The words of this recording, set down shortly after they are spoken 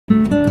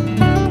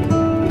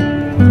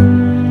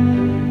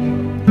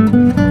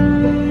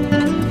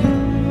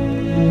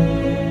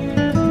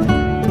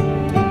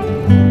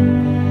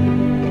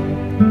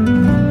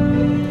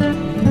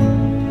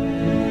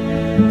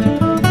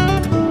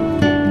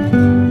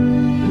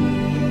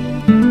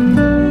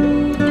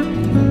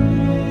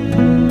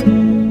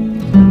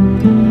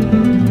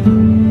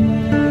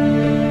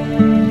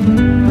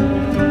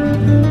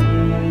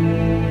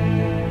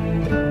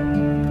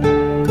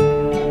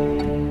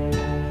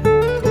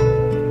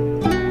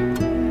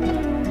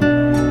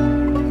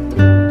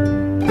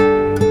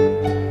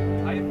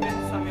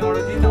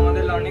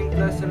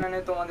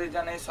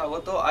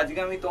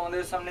আমি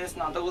তোমাদের সামনে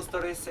স্নাতক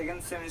স্তরের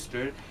সেকেন্ড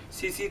সেমিস্টার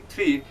CC3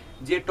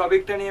 যে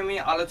টপিকটা নিয়ে আমি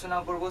আলোচনা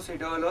করব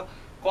সেটা হলো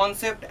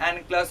concept and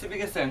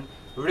classification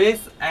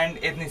race and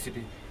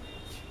ethnicity.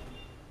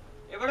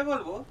 এবারে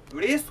বলবো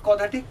রেস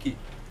কথাটি কি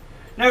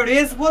না।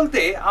 রেস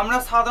বলতে আমরা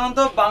সাধারণত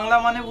বাংলা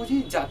মানে বুঝি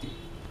জাতি,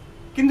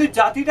 কিন্তু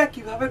জাতিটা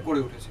কিভাবে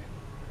গড়ে উঠেছে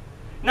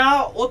না,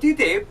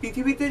 অতীতে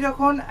পৃথিবীতে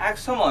যখন এক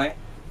সময়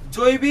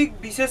জৈবিক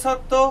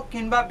বিশেষত্ব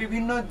কিংবা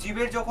বিভিন্ন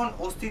জীবের যখন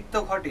অস্তিত্ব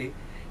ঘটে,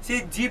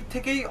 সেই জীব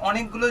থেকেই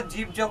অনেকগুলো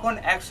জীব যখন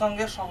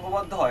একসঙ্গে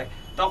সংঘবদ্ধ হয়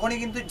তখনই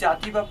কিন্তু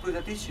জাতি বা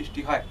প্রজাতির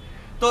সৃষ্টি হয়।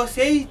 তো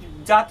সেই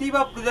জাতি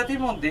বা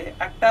প্রজাতির মধ্যে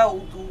একটা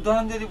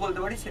উদাহরণ যদি বলতে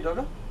পারি সেটা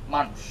হলো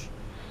মানুষ।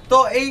 তো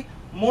এই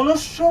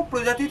মনুষ্য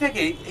প্রজাতি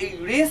থেকেই এই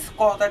রেস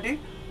কথাটির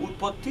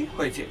উৎপত্তি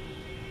হয়েছে।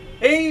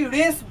 এই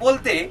রেস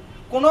বলতে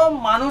কোনো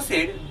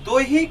মানুষের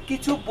দৈহিক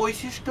কিছু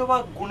বৈশিষ্ট্য বা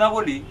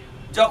গুণাবলী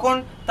যখন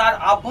তার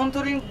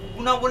আভ্যন্তরীণ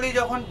গুণাবলী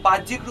যখন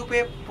বাহ্যিক রূপে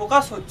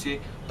প্রকাশ হচ্ছে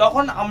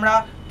তখন আমরা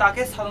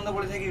তাকে সাধারণত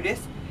বলে থাকি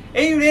রেস।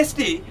 এই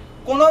রেসটি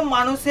কোনো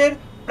মানুষের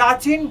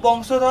প্রাচীন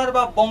বংশধর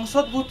বা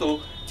বংশোদ্ভূত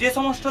যে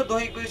সমস্ত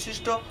দৈহিক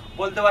বৈশিষ্ট্য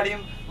বলতে পারি,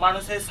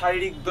 মানুষের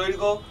শারীরিক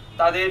দৈর্ঘ্য,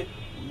 তাদের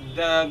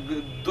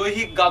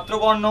দৈহিক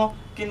গাত্রবর্ণ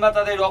কিংবা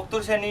তাদের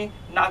রক্তশ্রেণী,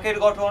 নাকের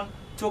গঠন,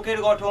 চোখের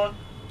গঠন,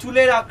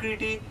 চুলের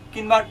আকৃতি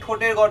কিংবা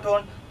ঠোঁটের গঠন,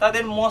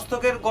 তাদের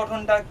মস্তকের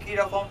গঠনটা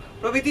কীরকম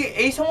প্রভৃতি,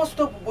 এই সমস্ত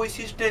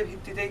বৈশিষ্ট্যের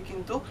ভিত্তিতে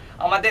কিন্তু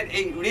আমাদের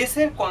এই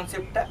রেসের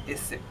কনসেপ্টটা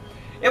এসছে।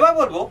 এবার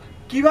বলবো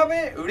কিভাবে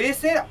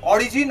রেসের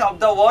অরিজিন অফ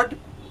দ্য ওয়ার্ড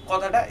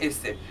কথাটা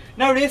এসছে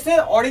না। রেসের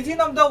অরিজিন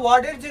অফ দ্য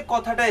ওয়ার্ডের যে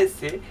কথাটা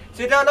এসছে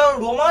সেটা হলো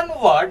রোমান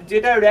ওয়ার্ড,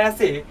 যেটা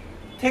র্যাসে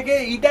থেকে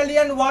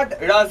ইটালিয়ান ওয়ার্ড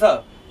রাজা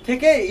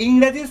থেকে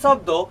ইংরেজি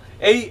শব্দ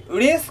এই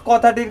রেস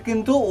কথাটির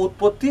কিন্তু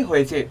উৎপত্তি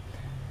হয়েছে।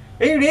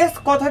 এই রেস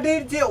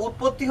কথাটির যে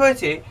উৎপত্তি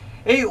হয়েছে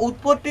এই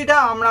উৎপত্তিটা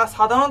আমরা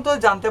সাধারণত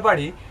জানতে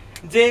পারি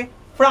যে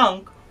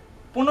ফ্রাঙ্ক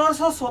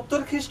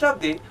 1570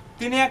 খ্রিস্টাব্দে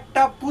তিনি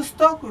একটা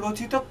পুস্তক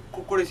রচিত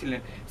করেছিলেন।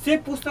 সেই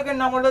পুস্তকের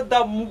নাম হলো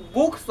দ্য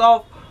বুকস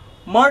অফ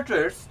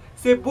মার্টার্স।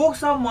 সেই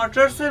বুকস অফ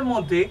মার্টার্সের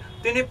মধ্যে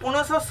তিনি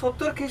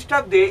 1570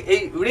 খ্রিস্টাব্দে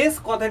এই রেস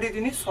কথাটি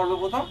তিনি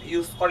সর্বপ্রথম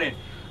ইউজ করেন।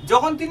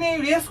 যখন তিনি এই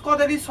রেস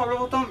কথাটি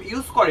সর্বপ্রথম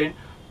ইউজ করেন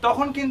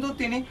তখন কিন্তু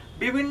তিনি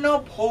বিভিন্ন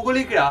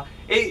ভৌগোলিকরা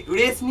এই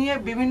রেস নিয়ে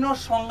বিভিন্ন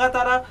সংজ্ঞা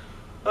তারা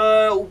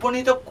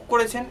উপনীত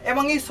করেছেন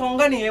এবং এই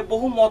সংজ্ঞা নিয়ে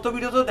বহু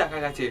মতবিরোধ দেখা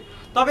গেছে।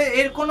 তবে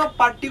এর কোনো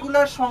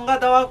পার্টিকুলার সংজ্ঞা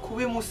দেওয়া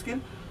খুবই মুশকিল,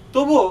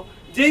 তবুও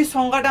যেই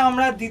সংজ্ঞাটা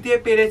আমরা দিতে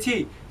পেরেছি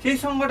সেই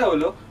সংজ্ঞাটা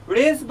হলো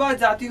রেস বা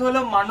জাতি হলো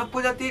মানব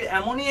প্রজাতির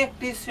এমনই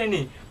একটি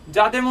শ্রেণী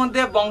যাদের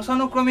মধ্যে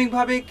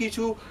বংশানুক্রমিকভাবে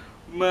কিছু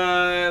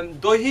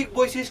দৈহিক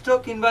বৈশিষ্ট্য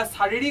কিংবা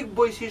শারীরিক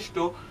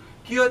বৈশিষ্ট্য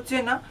কি হচ্ছে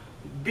না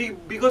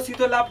বিকশিত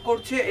লাভ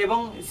করছে এবং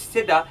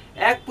সেটা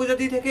এক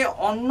প্রজাতি থেকে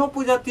অন্য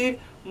প্রজাতির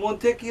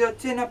মধ্যে কি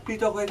হচ্ছে না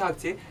পৃথক হয়ে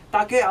থাকছে,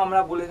 তাকে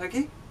আমরা বলে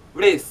থাকি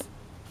রেস।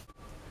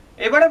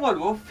 এবারে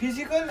বলবো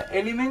physical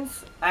elements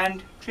and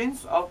Trends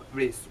of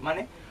race,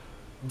 মানে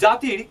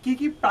জাতির কি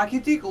কি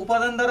প্রাকৃতিক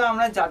উপাদান দ্বারা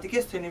আমরা জাতিকে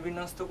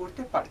শ্রেণীবিন্যস্ত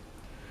করতে পারি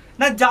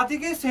না।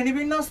 জাতিকে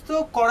শ্রেণীবিন্যস্ত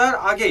করার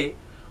আগে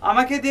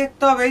আমাকে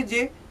দেখতে হবে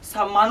যে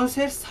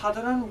মানুষের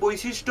সাধারণ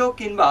বৈশিষ্ট্য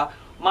কিংবা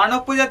মানব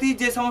প্রজাতির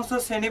যে সমস্ত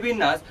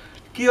শ্রেণীবিন্যাস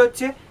কি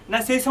হচ্ছে না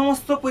সেই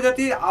সমস্ত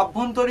প্রজাতির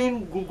আভ্যন্তরীণ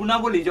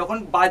গুণাবলী যখন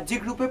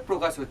বাহ্যিক রূপে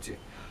প্রকাশ হচ্ছে,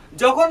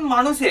 যখন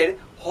মানুষের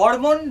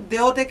হরমোন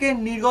দেহ থেকে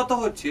নির্গত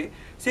হচ্ছে,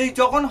 সেই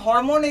যখন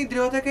হরমোন এই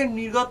দেহ থেকে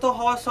নির্গত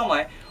হওয়ার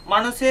সময়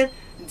মানুষের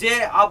যে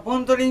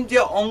আভ্যন্তরীণ যে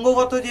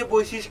অঙ্গগত যে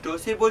বৈশিষ্ট্য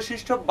সেই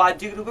বৈশিষ্ট্য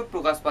বাহ্যিক রূপে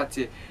প্রকাশ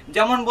পাচ্ছে।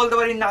 যেমন বলতে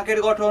পারি নাকের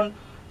গঠন,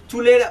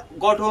 চুলের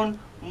গঠন,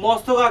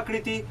 মস্তক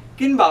আকৃতি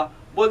কিংবা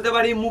বলতে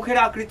পারি মুখের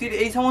আকৃতির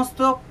এই সমস্ত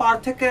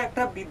পার্থক্যের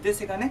একটা বিদ্বেষ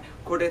এখানে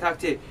ঘটে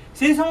থাকছে।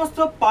 সেই সমস্ত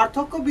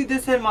পার্থক্য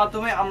বিদ্বেষের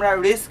মাধ্যমে আমরা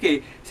রেসকে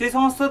সেই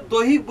সমস্ত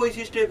দৈহিক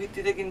বৈশিষ্ট্যের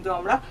ভিত্তিতে কিন্তু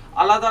আমরা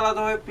আলাদা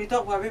আলাদাভাবে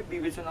পৃথকভাবে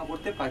বিবেচনা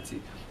করতে পারছি।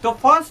 তো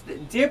ফার্স্ট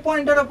যে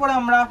পয়েন্টের ওপর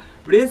আমরা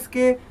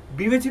রেসকে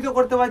বিবেচিত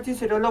করতে পারছি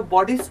সেটা হলো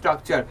বডি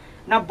স্ট্রাকচার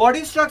না।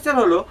 বডি স্ট্রাকচার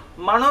হলো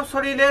মানব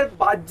শরীরের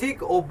বাহ্যিক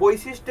ও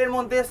বৈশিষ্ট্যের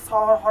মধ্যে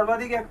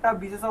সর্বাধিক একটা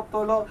বিশেষত্ব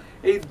হলো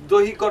এই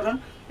দৈহিক গঠন।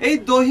 এই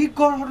দৈহিক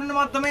গঠনের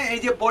মাধ্যমে এই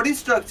যে বডি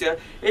স্ট্রাকচার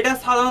এটা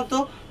সাধারণত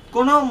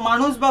কোনো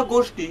মানুষ বা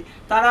গোষ্ঠী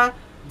তারা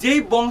যেই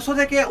বংশ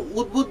থেকে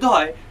উদ্বুদ্ধ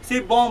হয়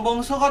সেই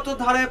বংশগত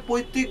ধারায়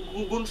পৈতৃক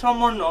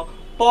গুণসম্পন্ন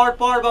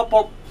পর বা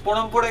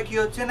পরম্পরায় কি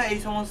হচ্ছে না এই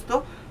সমস্ত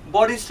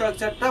বডি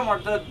স্ট্রাকচারটা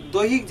অর্থাৎ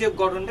দৈহিক যে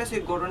গঠনটা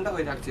সেই গঠনটা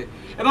হয়ে থাকছে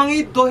এবং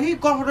এই দৈহিক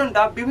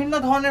গঠনটা বিভিন্ন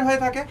ধরনের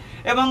হয়ে থাকে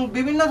এবং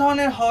বিভিন্ন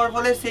ধরনের হওয়ার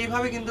ফলে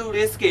সেইভাবে কিন্তু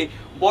রেসকে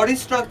বডি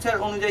স্ট্রাকচার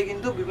অনুযায়ী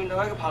কিন্তু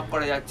বিভিন্নভাবে ভাগ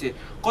করা যাচ্ছে।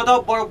 কোথাও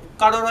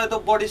কারোর হয়তো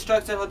বডি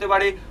স্ট্রাকচার হতে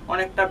পারে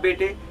অনেকটা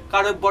বেটে,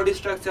 কারোর বডি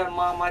স্ট্রাকচার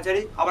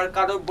মাঝারি, আবার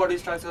কারোর বডি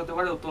স্ট্রাকচার হতে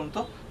পারে অত্যন্ত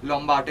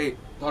লম্বাটে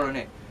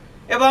ধরনের।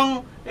 এবং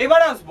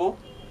এবার আসবো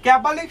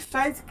ক্যাপালিক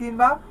সাইজ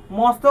কিংবা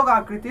মস্তক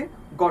আকৃতির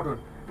গঠন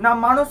না।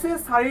 মানুষের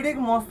শারীরিক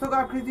মস্তক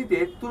আকৃতিতে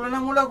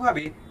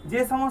তুলনামূলকভাবে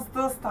যে সমস্ত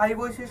স্থায়ী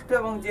বৈশিষ্ট্য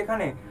এবং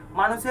যেখানে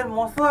মানুষের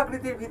মস্তক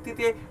আকৃতির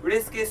ভিত্তিতে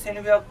রেসকে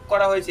শ্রেণীবিভাগ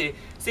করা হয়েছে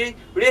সেই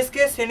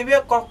রেসকে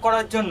শ্রেণীবিভাগ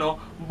করার জন্য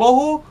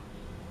বহু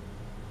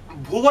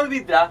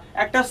ভূগোলবিদরা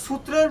একটা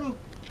সূত্রের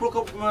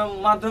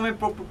মাধ্যমে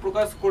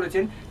প্রকাশ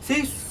করেছেন।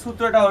 সেই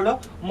সূত্রটা হলো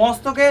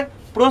মস্তকের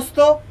প্রস্থ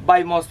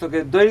বাই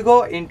মস্তকের দৈর্ঘ্য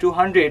ইন্টু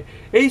 100।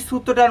 এই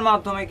সূত্রটার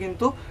মাধ্যমে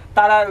কিন্তু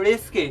তারা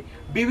রেসকে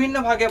বিভিন্ন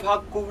ভাগে ভাগ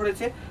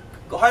করেছে।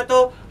 হয়তো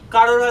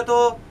কারোর হয়তো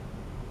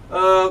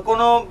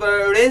কোনো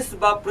রেস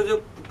বা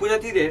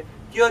প্রজাতিদের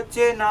কি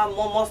হচ্ছে না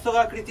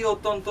মস্তকাকৃতি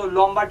অত্যন্ত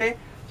লম্বাটে,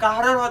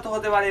 কাহারও হয়তো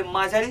হতে পারে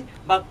মাঝারি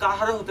বা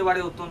কাহারও হতে পারে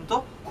অত্যন্ত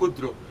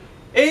ক্ষুদ্র।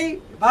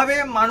 এইভাবে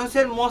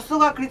মানুষের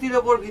মস্তক আকৃতির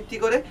ওপর ভিত্তি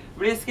করে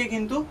রেসকে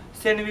কিন্তু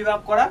শ্রেণীবিভাগ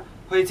করা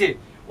হয়েছে।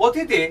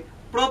 অতীতে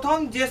প্রথম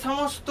যে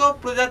সমস্ত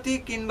প্রজাতি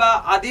কিংবা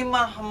আদিম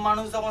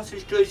মানুষ যখন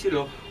সৃষ্টি হয়েছিল,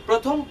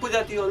 প্রথম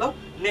প্রজাতি হলো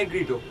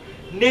নেগ্রিটো।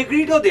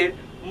 নেগ্রিটোদের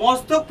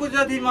মস্তক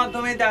প্রজাতির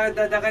মাধ্যমে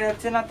দেখা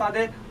যাচ্ছে না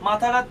তাদের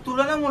মাথাটা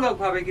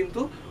তুলনামূলকভাবে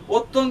কিন্তু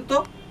অত্যন্ত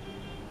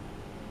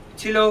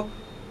ছিল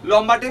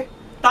লম্বাটে।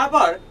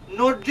 তারপর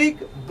নর্ডিক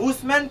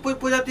বুশম্যান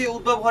প্রজাতির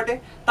উদ্ভব ঘটে,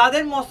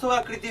 তাদের মস্তক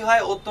আকৃতি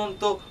হয়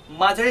অত্যন্ত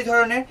মাঝারি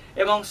ধরনের,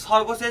 এবং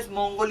সর্বশেষ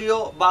মঙ্গোলীয়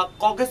বা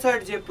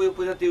ককেসয়েড যে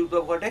প্রজাতির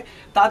উদ্ভব ঘটে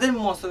তাদের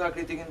মস্তক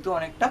আকৃতি কিন্তু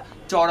অনেকটা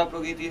চওড়া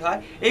প্রকৃতির হয়।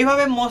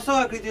 এইভাবে মস্তক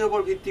আকৃতির উপর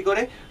ভিত্তি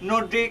করে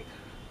নর্ডিক,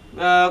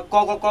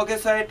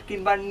 ককেসয়েড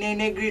কিংবা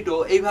নেগ্রিটো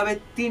এইভাবে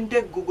তিনটে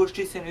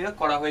গোষ্ঠী শ্রেণীবিভাগ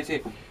করা হয়েছে।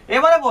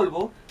 এবারে বলবো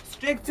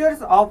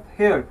স্ট্রাকচারস অফ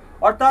হেয়ার,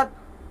 অর্থাৎ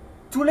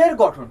চুলের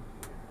গঠন।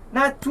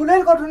 না,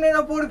 চুলের গঠনের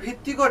ওপর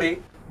ভিত্তি করে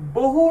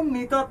বহু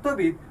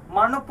নৃতত্ত্ববিদ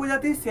মানব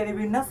প্রজাতির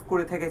শ্রেণীবিন্যাস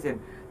করে থেকেছেন।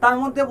 তার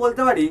মধ্যে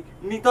বলতে পারি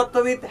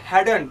নৃতত্ত্ববিদ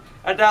হ্যাডন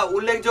এটা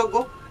উল্লেখযোগ্য।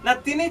 না,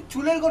 তিনি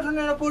চুলের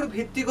গঠনের ওপর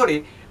ভিত্তি করে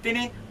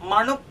তিনি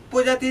মানব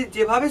প্রজাতির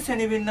যেভাবে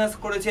শ্রেণীবিন্যাস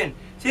করেছেন,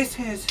 সেই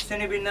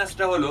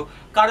শ্রেণীবিন্যাসটা হলো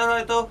কারোর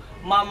হয়তো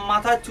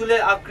মাথার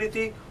চুলের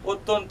আকৃতি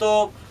অত্যন্ত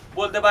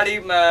বলতে পারি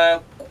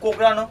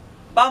কোঁকড়ানো,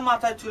 বা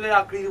মাথার চুলের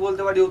আকৃতি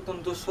বলতে পারি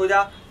অত্যন্ত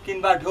সোজা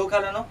কিংবা ঢেউ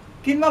খেলানো,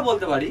 কিংবা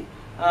বলতে পারি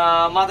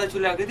মাথার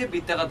চুলের আকৃতি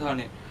বৃত্তাকার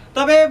ধরনের।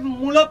 তবে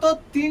মূলত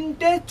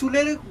তিনটে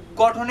চুলের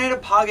গঠনের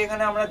ভাগ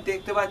এখানে আমরা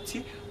দেখতে পাচ্ছি।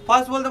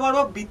 ফার্স্ট বলতে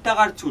পারবো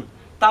বৃত্তাকার চুল,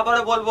 তারপরে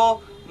বলবো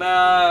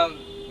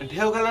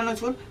ঢেউ খেলানো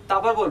চুল,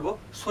 তারপর বলবো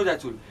সোজা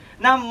চুল।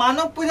 না,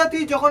 মানব প্রজাতি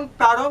যখন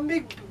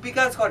প্রারম্ভিক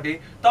বিকাশ ঘটে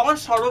তখন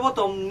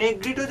সর্বপ্রথম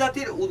নেগ্রিটো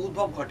জাতির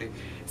উদ্ভব ঘটে।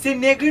 সেই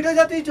নেগ্রিটো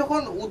জাতির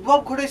যখন উদ্ভব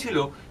ঘটেছিল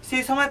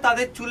সেই সময়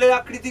তাদের চুলের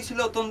আকৃতি ছিল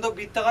অত্যন্ত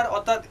বৃত্তাকার,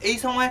 অর্থাৎ এই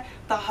সময়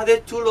তাদের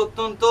চুল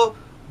অত্যন্ত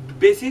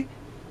বেশি।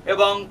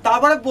 এবং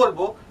তারপরে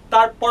বলবো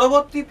তার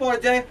পরবর্তী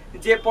পর্যায়ে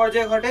যে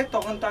পর্যায় ঘটে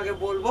তখন তাকে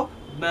বলবো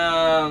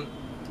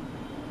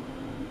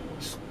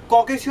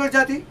ককেশীয়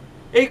জাতি।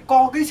 এই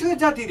ককেশীয়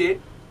জাতিদের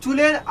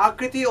চুলের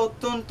আকৃতি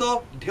অত্যন্ত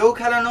ঢেউ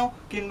খেলানো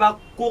কিংবা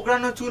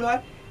কোঁকড়ানো চুল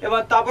হয়।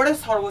 এবার তারপরে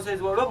সর্বশেষ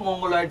বলবো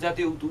মঙ্গোলয়েড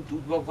জাতির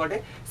উদ্ভব ঘটে।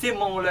 সেই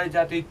মঙ্গোলয়েড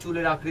জাতির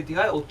চুলের আকৃতি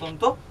হয়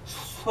অত্যন্ত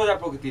সোজা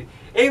প্রকৃতির।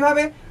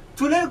 এইভাবে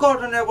চুলের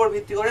গঠনের উপর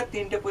ভিত্তি করে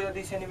তিনটে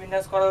প্রজাতির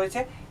শ্রেণীবিন্যাস করা হয়েছে।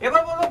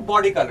 এবার বলবো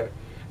বডি কালার।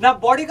 না,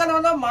 বডি কালার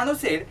হলো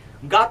মানুষের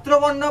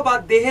গাত্রবর্ণ বা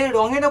দেহের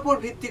রঙের উপর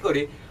ভিত্তি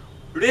করে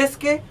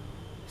রেসকে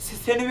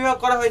শ্রেণীবিভাগ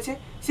করা হয়েছে।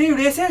 সেই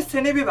রেসের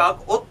শ্রেণীবিভাগ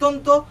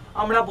অত্যন্ত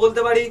আমরা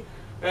বলতে পারি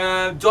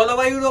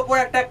জলবায়ুর ওপর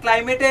একটা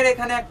ক্লাইমেটের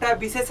এখানে একটা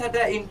বিশেষ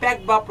একটা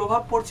ইম্প্যাক্ট বা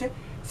প্রভাব পড়ছে।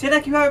 সেটা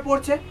কিভাবে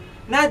পড়ছে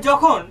না,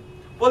 যখন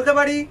বলতে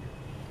পারি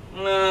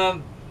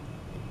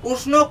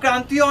উষ্ণ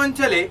ক্রান্তীয়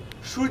অঞ্চলে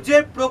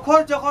সূর্যের প্রখর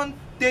যখন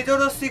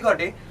তেজরশ্মি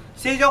ঘটে,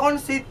 সেই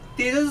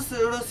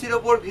তেজরশ্মির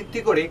ওপর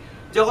ভিত্তি করে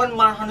যখন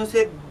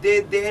মানুষের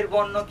দেহের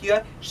বর্ণ কি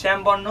হয়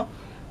শ্যামবর্ণ।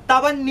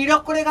 তারপর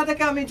নিরক্ষরেখা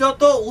থেকে আমি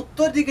যত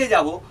উত্তর দিকে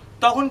যাব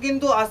তখন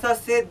কিন্তু আস্তে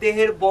আস্তে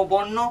দেহের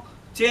বর্ণ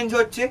চেঞ্জ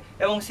হচ্ছে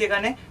এবং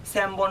সেখানে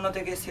শ্যামবর্ণ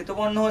থেকে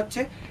শ্বেতবর্ণ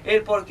হচ্ছে।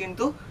 এরপর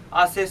কিন্তু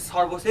আসে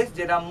সর্বশেষ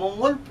যেটা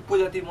মঙ্গল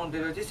প্রজাতির মধ্যে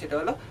রয়েছে সেটা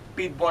হলো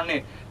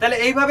পীতবর্ণের। তাহলে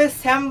এইভাবে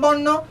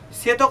শ্যামবর্ণ,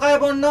 শ্বেতকায়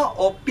বর্ণ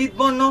ও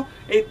পীতবর্ণ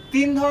এই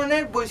তিন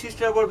ধরনের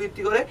বৈশিষ্ট্যের উপর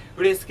ভিত্তি করে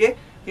রেসকে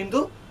কিন্তু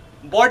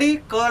বডি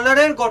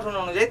কালারের গঠন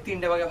অনুযায়ী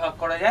তিনটে ভাগে ভাগ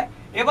করা যায়।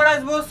 এবার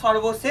আসবো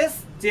সর্বশেষ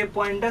যে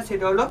পয়েন্টটা,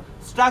 সেটা হলো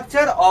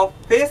স্ট্রাকচার অফ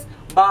ফেস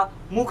বা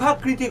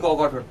মুখাকৃতি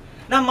গঠন।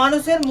 না,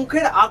 মানুষের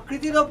মুখের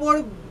আকৃতির ওপর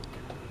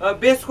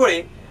বেস করে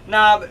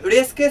না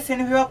রেসকে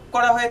শ্রেণীবিভাগ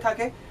করা হয়ে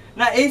থাকে।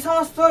 না, এই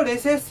সমস্ত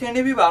রেসের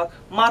শ্রেণীবিভাগ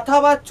মাথা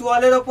বা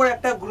চোয়ালের ওপর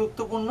একটা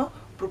গুরুত্বপূর্ণ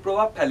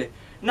প্রভাব ফেলে।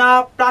 না,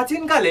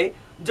 প্রাচীনকালে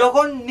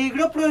যখন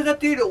নিগ্রো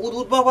প্রজাতির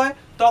উদ্ভব হয়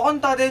তখন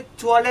তাদের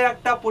চোয়ালের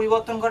একটা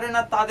পরিবর্তন ঘটে।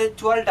 না, তাদের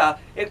চোয়ালটা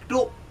একটু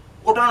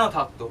ওঠানো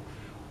থাকতো।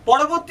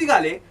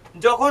 পরবর্তীকালে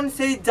যখন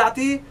সেই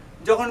জাতি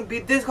যখন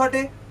বিদ্বেষ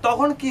ঘটে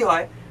তখন কি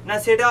হয় না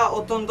সেটা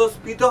অত্যন্ত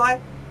স্ফীত হয়।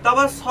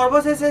 তারপর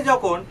সর্বশেষে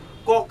যখন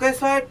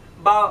ককেসয়েড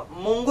বা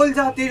মঙ্গল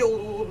জাতির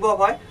উদ্ভব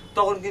হয়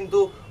তখন কিন্তু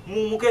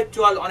মুখের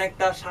চোয়াল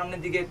অনেকটা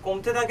সামনের দিকে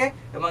কমতে থাকে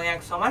এবং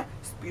এক সময়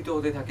স্ফীত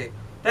হতে থাকে।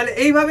 তাহলে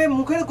এইভাবে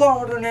মুখের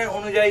গঠনের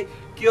অনুযায়ী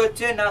কি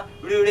হচ্ছে না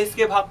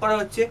রেসকে ভাগ করা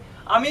হচ্ছে।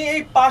 আমি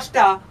এই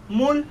পাঁচটা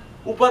মূল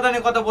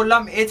উপাদানের কথা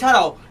বললাম।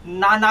 এছাড়াও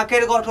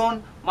নাকের গঠন,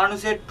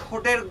 মানুষের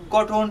ঠোঁটের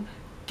গঠন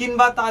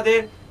কিংবা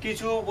তাদের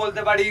কিছু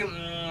বলতে পারি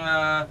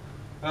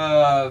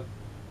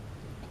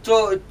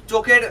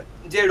চোখের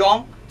যে রং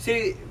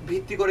সেই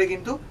ভিত্তি করে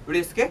কিন্তু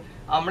রেসকে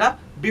আমরা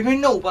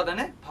বিভিন্ন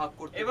উপাদানে ভাগ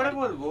করতে। এবারে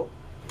বলবো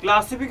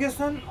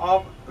ক্লাসিফিকেশন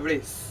অফ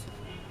রেস।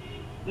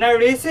 না,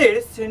 রেসের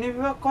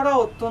শ্রেণীবিভাগ করা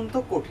অত্যন্ত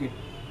কঠিন।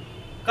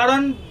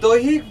 কারণ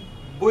দৈহিক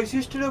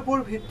বৈশিষ্ট্যের উপর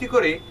ভিত্তি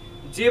করে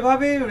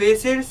যেভাবে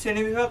রেসের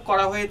শ্রেণীবিভাগ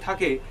করা হয়ে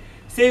থাকে,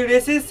 সেই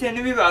রেসের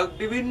শ্রেণীবিভাগ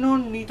বিভিন্ন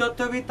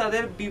নৃতত্ত্ববিদ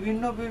তাদের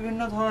বিভিন্ন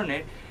বিভিন্ন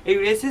ধরনের এই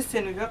রেসের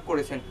শ্রেণীবিভাগ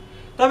করেছেন।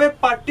 তবে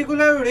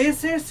পার্টিকুলার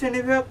রেসের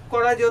শ্রেণীবিভাগ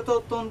করা যেহেতু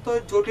অত্যন্ত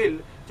জটিল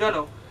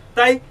জনক,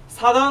 তাই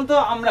সাধারণত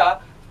আমরা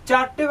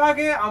চারটে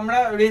ভাগে আমরা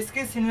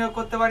রেসকে শ্রেণীবিভাগ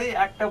করতে পারি।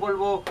 একটা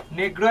বলবো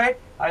নেগ্রয়েড,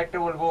 আরেকটা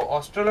বলবো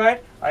অস্ট্রেলয়েড,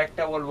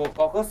 আরেকটা বলবো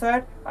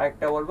ককসয়েড,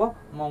 আরেকটা বলবো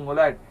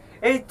মঙ্গলয়েড।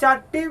 এই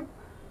চারটি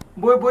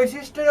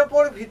বৈশিষ্ট্যের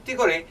উপর ভিত্তি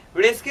করে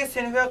রেসকে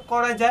শ্রেণীবিভাগ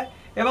করা যায়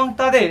এবং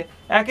তাদের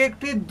এক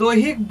একটি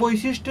দৈহিক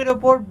বৈশিষ্ট্যের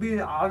উপর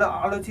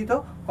আলোচিত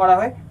করা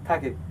হয়ে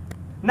থাকে।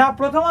 না,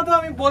 প্রথমত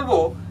আমি বলবো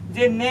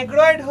যে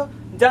নেগ্রয়েড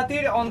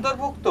জাতির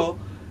অন্তর্ভুক্ত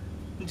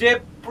যে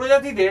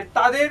প্রজাতিদের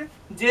তাদের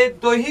যে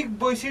দৈহিক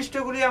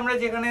বৈশিষ্ট্যগুলি আমরা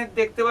যেখানে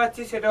দেখতে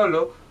পাচ্ছি সেটা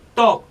হলো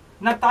ত্বক।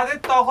 না, তাদের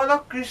ত্বক হলো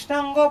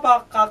কৃষ্ণাঙ্গ বা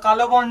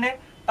কালো বর্ণের।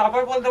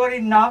 তারপর বলতে পারি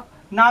নাক,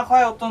 নাক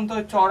হয় অত্যন্ত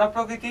চওড়া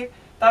প্রকৃতির।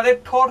 তাদের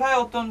ঠোঁট হয়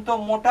অত্যন্ত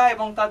মোটা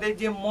এবং তাদের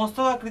যে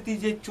মস্তক আকৃতি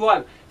যে চোয়াল,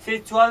 সেই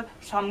চোয়াল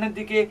সামনের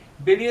দিকে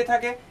বেরিয়ে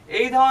থাকে।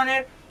 এই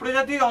ধরনের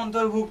প্রজাতির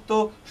অন্তর্ভুক্ত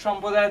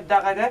সম্প্রদায়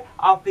দেখা যায়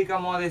আফ্রিকা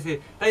মহাদেশে।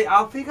 তাই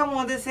আফ্রিকা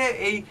মহাদেশে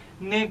এই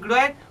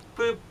নেগ্রয়েড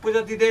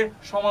প্রজাতিদের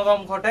সমাগম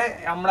ঘটায়।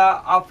 আমরা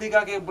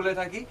আফ্রিকাকে বলে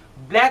থাকি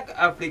ব্ল্যাক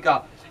আফ্রিকা।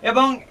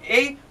 এবং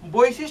এই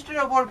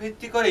বৈশিষ্ট্যের উপর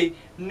ভিত্তি করেই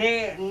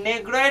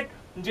নেগ্রয়েড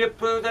যে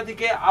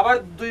প্রজাতিকে আবার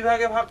দুই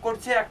ভাগে ভাগ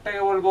করছে,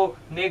 একটাকে বলবো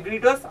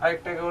নেগ্রিডোস আর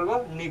একটাকে বলবো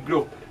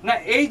নিগ্রো। না,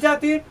 এই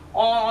জাতির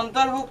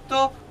অন্তর্ভুক্ত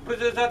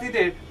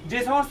প্রজাতিদের যে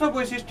সমস্ত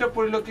বৈশিষ্ট্য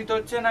পরিলক্ষিত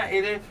হচ্ছে, না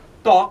এদের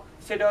ত্বক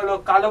সেটা হলো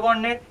কালো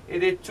বর্ণের,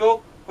 এদের চোখ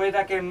হয়ে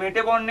থাকে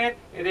মেটে বর্ণের,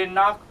 এদের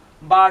নাক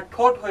বা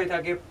ঠোঁট হয়ে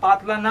থাকে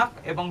পাতলা নাক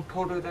এবং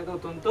ঠোঁট হয়ে থাকে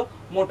অত্যন্ত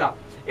মোটা।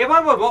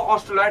 এবার বলবো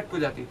অস্ট্রেলয়েড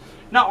প্রজাতি।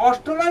 না,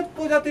 অস্ট্রেলয়েড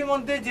প্রজাতির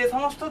মধ্যে যে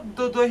সমস্ত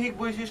দৈহিক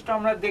বৈশিষ্ট্য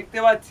আমরা দেখতে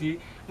পাচ্ছি,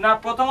 না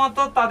প্রথমত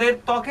তাদের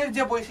ত্বকের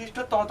যে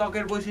বৈশিষ্ট্য,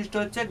 ত্বকের বৈশিষ্ট্য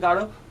হচ্ছে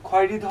গাঢ়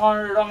খয়েরি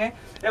রঙের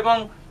এবং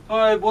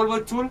বলবো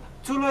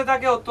চুল হয়ে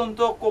থাকে অত্যন্ত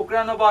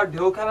কোকড়ানো বা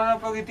ঢেউ খেলানো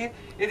প্রকৃতির।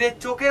 এদের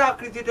চোখের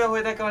আকৃতিটা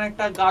হয়ে থাকে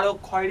অনেকটা গাঢ়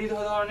খয়েরি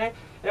ধরনের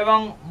এবং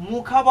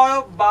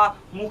মুখাবয়ব বা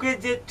মুখের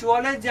যে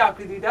চোয়ালের যে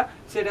আকৃতিটা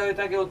সেটা হয়ে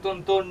থাকে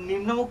অত্যন্ত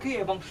নিম্নমুখী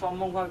এবং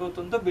সম্মুখভাগে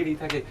অত্যন্ত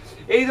বেরিয়ে থাকে।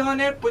 এই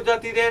ধরনের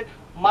প্রজাতিদের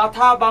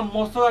মাথা বা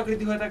মস্তক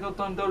আকৃতি হয়ে থাকে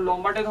অত্যন্ত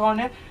লম্বাটে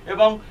ধরনের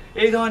এবং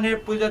এই ধরনের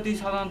প্রজাতি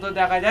সাধারণত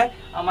দেখা যায়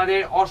আমাদের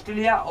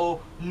অস্ট্রেলিয়া ও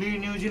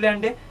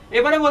নিউজিল্যান্ডে।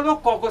 এবারে বলবো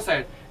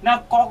ককসয়েড। না,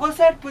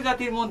 ককসয়েড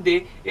প্রজাতির মধ্যে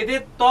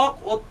এদের ত্বক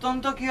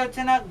অত্যন্ত কি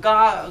হচ্ছে না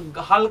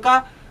হালকা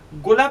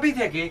গোলাপি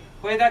থেকে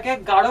হয়ে থাকে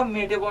গাঢ়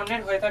মেটে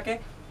বর্ণের হয়ে থাকে।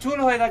 চুল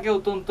হয়ে থাকে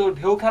অত্যন্ত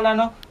ঢেউ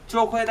খেলানো,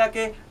 চোখ হয়ে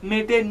থাকে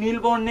মেটে নীল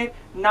বর্ণের,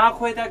 নাক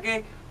হয়ে থাকে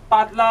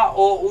পাতলা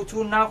ও উঁচু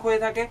নাক হয়ে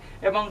থাকে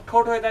এবং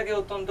ঠোঁট হয়ে থাকে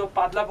অত্যন্ত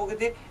পাতলা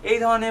প্রকৃতির। এই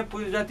ধরনের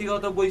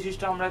প্রজাতিগত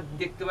বৈশিষ্ট্য আমরা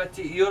দেখতে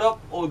পাচ্ছি ইউরোপ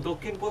ও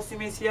দক্ষিণ পশ্চিম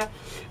এশিয়া।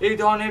 এই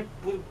ধরনের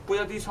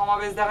প্রজাতির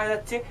সমাবেশ দেখা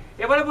যাচ্ছে।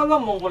 এবারে বলবো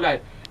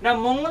মঙ্গলয়েড। না,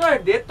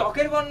 মঙ্গলয়েডদের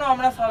ত্বকের বর্ণ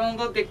আমরা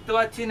সাধারণত দেখতে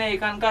পাচ্ছি না,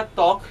 এখানকার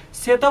ত্বক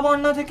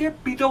শ্বেতবর্ণ থেকে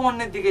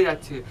পীতবর্ণের দিকে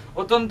যাচ্ছে।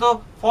 অত্যন্ত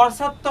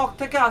ফর্সার ত্বক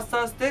থেকে আস্তে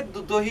আস্তে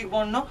দৈহিক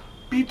বর্ণ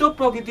পীত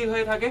প্রকৃতির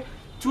হয়ে থাকে।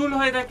 চুল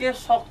হয়ে থাকে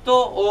শক্ত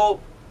ও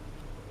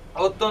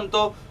অত্যন্ত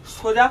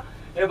সোজা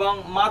এবং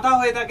মাথা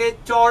হয়ে থাকে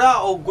চওড়া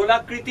ও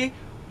গোলাকৃতি।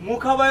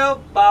 মুখাবয়ব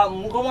বা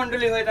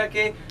মুখমণ্ডলী হয়ে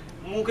থাকে,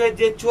 মুখের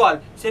যে চোয়াল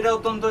সেটা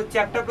অত্যন্ত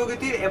চ্যাপ্টা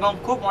প্রকৃতির এবং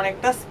খুব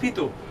অনেকটা স্ফীত।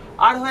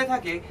 আর হয়ে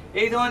থাকে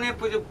এই ধরনের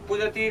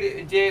প্রজাতির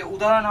যে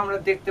উদাহরণ আমরা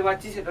দেখতে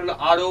পাচ্ছি সেটা হলো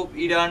আরব,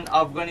 ইরান,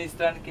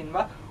 আফগানিস্তান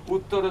কিংবা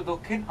উত্তর ও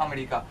দক্ষিণ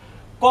আমেরিকা।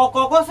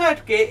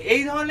 ককসয়েডকে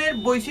এই ধরনের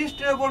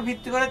বৈশিষ্ট্যের উপর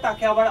ভিত্তি করে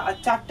তাকে আবার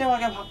চারটে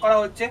ভাগে ভাগ করা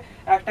হচ্ছে।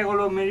 একটা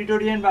হলো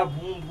মেডিটেরিয়ান বা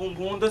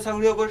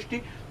ভূমধ্যসাগরীয় গোষ্ঠী,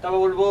 তারপর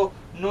বলবো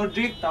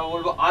নর্ডিক, তারপর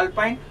বলবো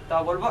আলপাইন,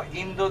 তারপর বলবো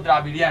ইন্দো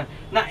দ্রাবিডিয়ান।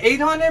 না, এই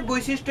ধরনের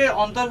বৈশিষ্ট্যের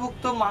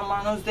অন্তর্ভুক্ত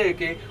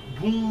মানুষদেরকে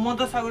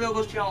ভূমধ্যসাগরীয়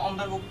গোষ্ঠীর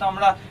অন্তর্ভুক্ত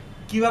আমরা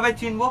কিভাবে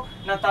চিনবো?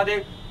 না, তাদের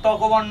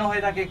ত্বকবর্ণ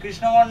হয়ে থাকে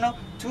কৃষ্ণবর্ণ,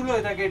 চুল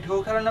হয়ে থাকে ঢেউ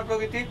খেলানো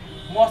প্রকৃতির,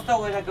 মস্তক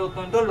হয়ে থাকে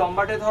অত্যন্ত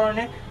লম্বাটে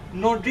ধরনের।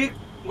 নর্ডিক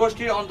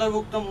গোষ্ঠীর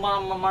অন্তর্ভুক্ত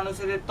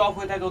মানুষের ত্বক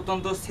হয়ে থাকে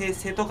অত্যন্ত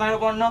শ্বেতকায়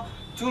বর্ণ,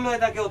 চুল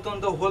হয়ে থাকে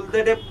অত্যন্ত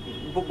হলদেটে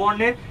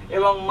বর্ণের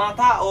এবং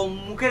মাথা ও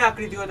মুখের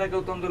আকৃতি হয়ে থাকে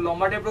অত্যন্ত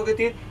লম্বাটে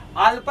প্রকৃতির।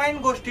 আলপাইন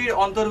গোষ্ঠীর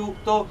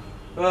অন্তর্ভুক্ত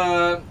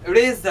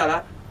রেস দ্বারা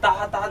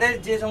তাদের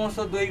যে সমস্ত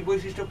দৈহিক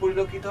বৈশিষ্ট্য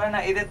পরিলক্ষিত হয়, না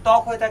এদের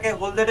ত্বক হয়ে থাকে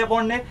হলদেটে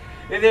বর্ণের,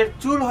 এদের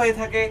চুল হয়ে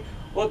থাকে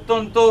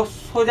অত্যন্ত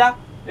সোজা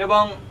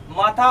এবং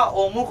মাথা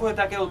ও মুখ হয়ে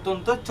থাকে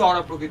অত্যন্ত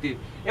চওড়া প্রকৃতির।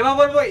 এবার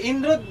বলবো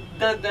ইন্দ্র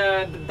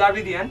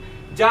দ্রাবিডিয়ান,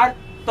 যার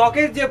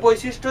ত্বকের যে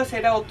বৈশিষ্ট্য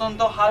সেটা অত্যন্ত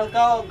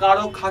হালকা ও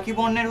গাঢ় খাকি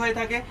বর্ণের হয়ে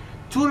থাকে।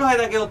 চুল হয়ে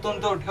থাকে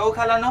অত্যন্ত ঢেউ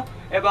খেলানো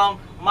এবং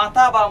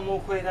মাথা বা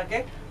মুখ হয়ে থাকে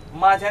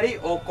মাঝারি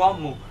ও কম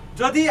মুখ।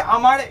 যদি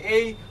আমার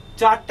এই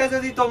চারটা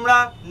যদি তোমরা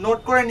নোট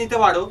করে নিতে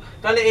পারো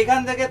তাহলে এখান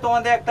থেকে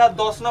তোমাদের একটা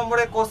 10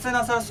 নম্বরের কোশ্চেন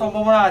আসার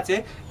সম্ভাবনা আছে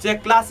যে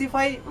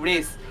ক্লাসিফাই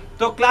রেস।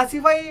 তো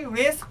ক্লাসিফাই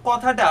রেস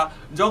কথাটা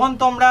যখন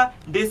তোমরা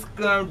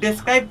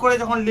ডেসক্রাইব করে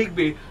যখন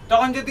লিখবে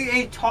তখন যদি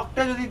এই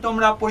ছকটা যদি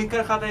তোমরা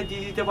পরীক্ষার খাতায়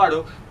দিয়ে দিতে পারো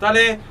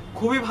তাহলে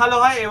খুবই ভালো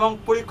হয় এবং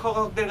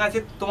পরীক্ষকদের কাছে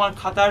তোমার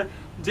খাতার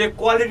যে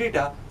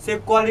কোয়ালিটিটা, সেই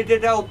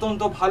কোয়ালিটিটা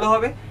অত্যন্ত ভালো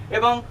হবে।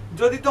 এবং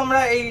যদি তোমরা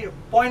এই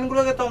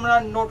পয়েন্টগুলোকে তোমরা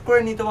নোট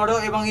করে নিতে পারো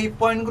এবং এই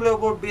পয়েন্টগুলোর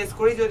উপর বেস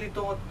করেই যদি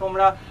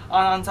তোমরা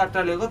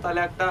আনসারটা লেখো,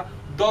 তাহলে একটা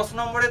 10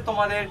 নম্বরে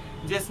তোমাদের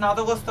যে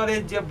স্নাতক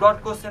স্তরের যে ব্রড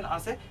কোশ্চেন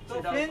আসে। তো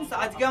ফ্রেন্ডস,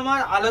 আজকে আমার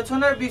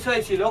আলোচনার বিষয়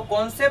ছিল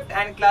concept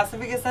and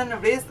classification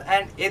race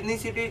and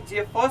এথনিসিটির যে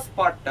ফার্স্ট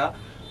পার্টটা,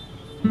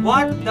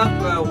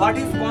 what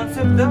is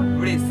concept the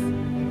race.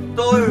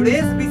 তো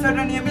রেস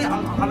বিষয়টা নিয়ে আমি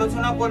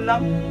আলোচনা করলাম,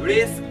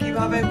 রেস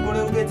কিভাবে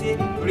গড়ে উঠেছে,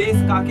 রেস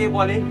কাকে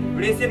বলে,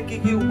 রেসের কি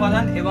কি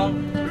উপাদান এবং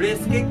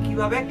রেসকে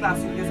কিভাবে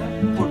ক্লাসিফিকেশন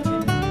করছে।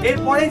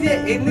 এরপরে যে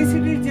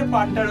এথনিসিটির যে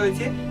পার্টটা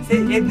রয়েছে,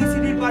 সেই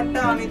এথনিসিটির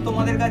পার্টটা আমি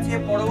তোমাদের কাছে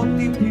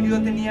পরবর্তী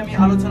ভিডিওতে নিয়ে আমি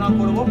আলোচনা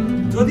করব।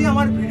 যদি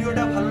আমার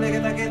ভিডিওটা ভালো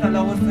লেগে থাকে তাহলে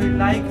অবশ্যই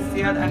লাইক,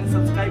 শেয়ার অ্যান্ড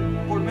সাবস্ক্রাইব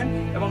করবেন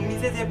এবং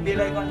নিচে যে বেল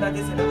আইকনটা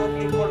আছে সেটাকেও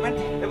ক্লিক করবেন।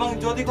 এবং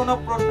যদি কোনো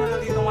প্রশ্ন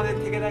যদি তোমাদের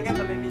থেকে থাকে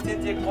তাহলে নিচে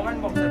যে কমেন্ট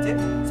বক্স আছে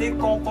সেই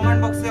কমেন্ট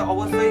বক্সে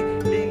অবশ্যই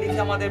লিখে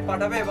আমাদের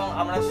পাঠাবে এবং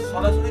আমরা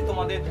সরাসরি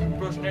তোমাদের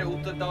প্রশ্নের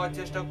উত্তর দেওয়ার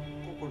চেষ্টা